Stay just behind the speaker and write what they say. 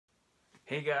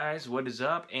Hey guys, what is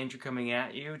up? Andrew coming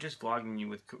at you, just vlogging you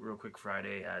with real quick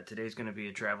Friday. Today's going to be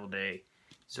a travel day,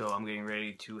 so I'm getting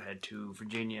ready to head to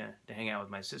Virginia to hang out with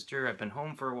my sister. I've been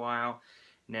home for a while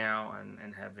now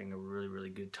and having a really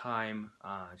good time.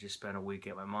 Just spent a week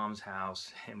at my mom's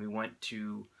house, and we went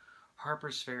to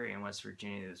Harper's Ferry in West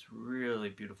Virginia, this really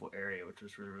beautiful area, which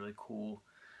was really cool.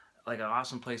 Like an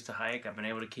awesome place to hike. I've been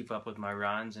able to keep up with my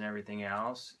runs and everything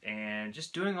else, and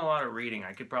just doing a lot of reading.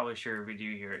 I could probably share a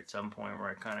video here at some point where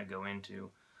I kind of go into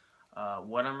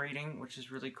what I'm reading, which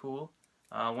is really cool.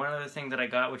 One other thing that I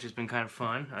got, which has been kind of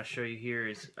fun, I'll show you here,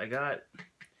 is I got,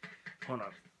 hold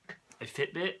on, a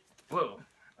Fitbit. Whoa,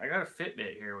 I got a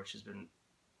Fitbit here, which has been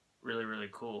really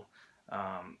cool.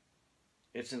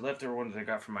 It's a leftover one that I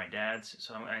got from my dad's,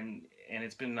 so and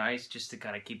it's been nice just to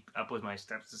kind of keep up with my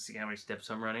steps to see how many steps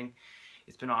I'm running.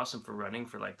 It's been awesome for running,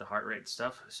 for like the heart rate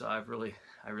stuff. So I really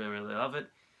love it.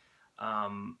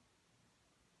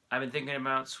 I've been thinking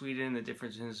about Sweden, the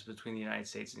differences between the United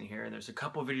States and here, and there's a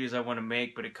couple videos I want to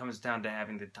make, but it comes down to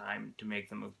having the time to make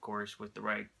them, of course, with the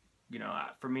right,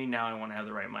 for me now I want to have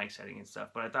the right mic setting and stuff.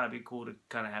 But I thought it'd be cool to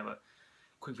kind of have a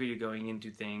quick video going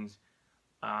into things.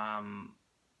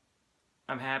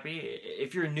 I'm happy.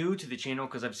 If you're new to the channel,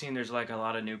 because I've seen there's like a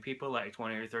lot of new people, like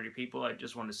 20 or 30 people, I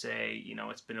just want to say,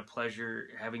 it's been a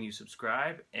pleasure having you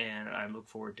subscribe, and I look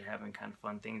forward to having kind of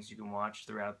fun things you can watch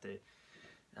throughout the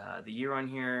year on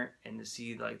here, and to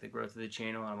see like the growth of the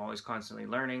channel. I'm always constantly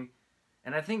learning,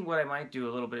 and I think what I might do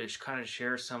a little bit is kind of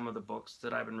share some of the books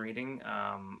that I've been reading.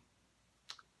 I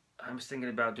was thinking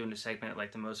about doing a segment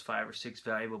like the most 5 or 6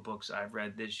 valuable books I've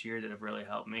read this year that have really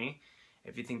helped me.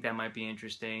 If you think that might be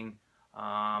interesting.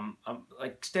 I'm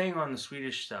like staying on the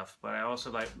Swedish stuff, but I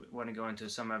also want to go into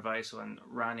some advice on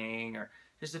running, or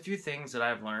just a few things that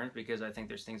I've learned, because I think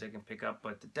there's things I can pick up,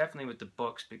 but definitely with the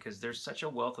books, because there's such a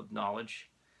wealth of knowledge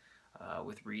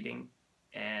with reading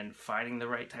and finding the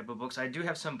right type of books. I do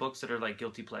have some books that are like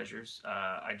guilty pleasures.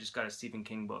 I just got a Stephen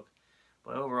King book,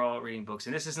 but overall reading books,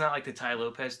 and this is not like the Tai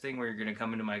Lopez thing where you're going to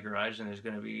come into my garage and there's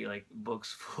going to be like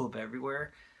books full of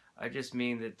everywhere. I just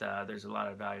mean that there's a lot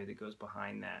of value that goes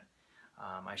behind that.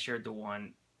 I shared the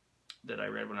one that I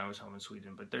read when I was home in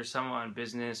Sweden, but there's some on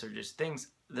business or just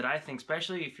things that I think,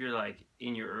 especially if you're like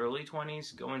in your early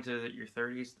 20s, going to your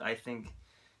 30s, I think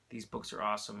these books are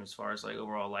awesome as far as like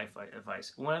overall life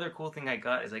advice. One other cool thing I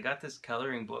got is I got this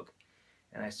coloring book,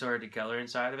 and I started to color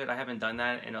inside of it. I haven't done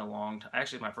that in a long time.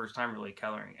 Actually, my first time really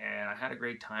coloring, and I had a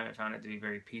great time. I found it to be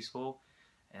very peaceful,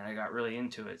 and I got really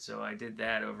into it. So I did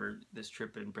that over this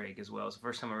trip and break as well. It's the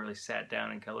first time I really sat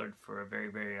down and colored for a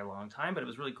very long time, but it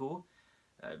was really cool.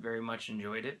 Very much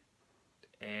enjoyed it.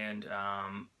 And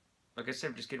like I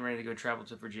said, I'm just getting ready to go travel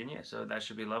to Virginia, so that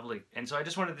should be lovely. And so I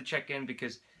just wanted to check in,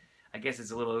 because I guess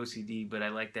it's a little OCD, but I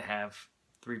like to have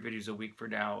 3 videos a week for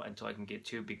now until I can get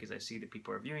 2, because I see that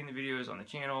people are viewing the videos on the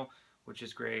channel, which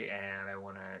is great, and I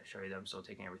want to show you that I'm still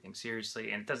taking everything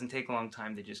seriously, and it doesn't take a long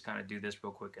time to just kind of do this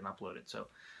real quick and upload it. So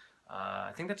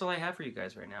I think that's all I have for you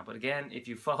guys right now. But again, if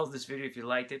you followed this video, if you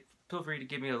liked it, feel free to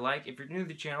give me a like. If you're new to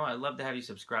the channel, I'd love to have you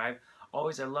subscribe.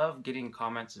 Always, I love getting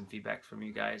comments and feedback from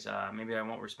you guys. Maybe I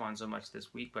won't respond so much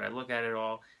this week, but I look at it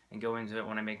all and go into it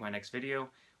when I make my next video,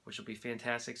 which will be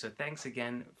fantastic. So thanks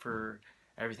again for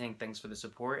everything. Thanks for the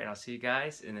support, and I'll see you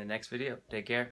guys in the next video. Take care.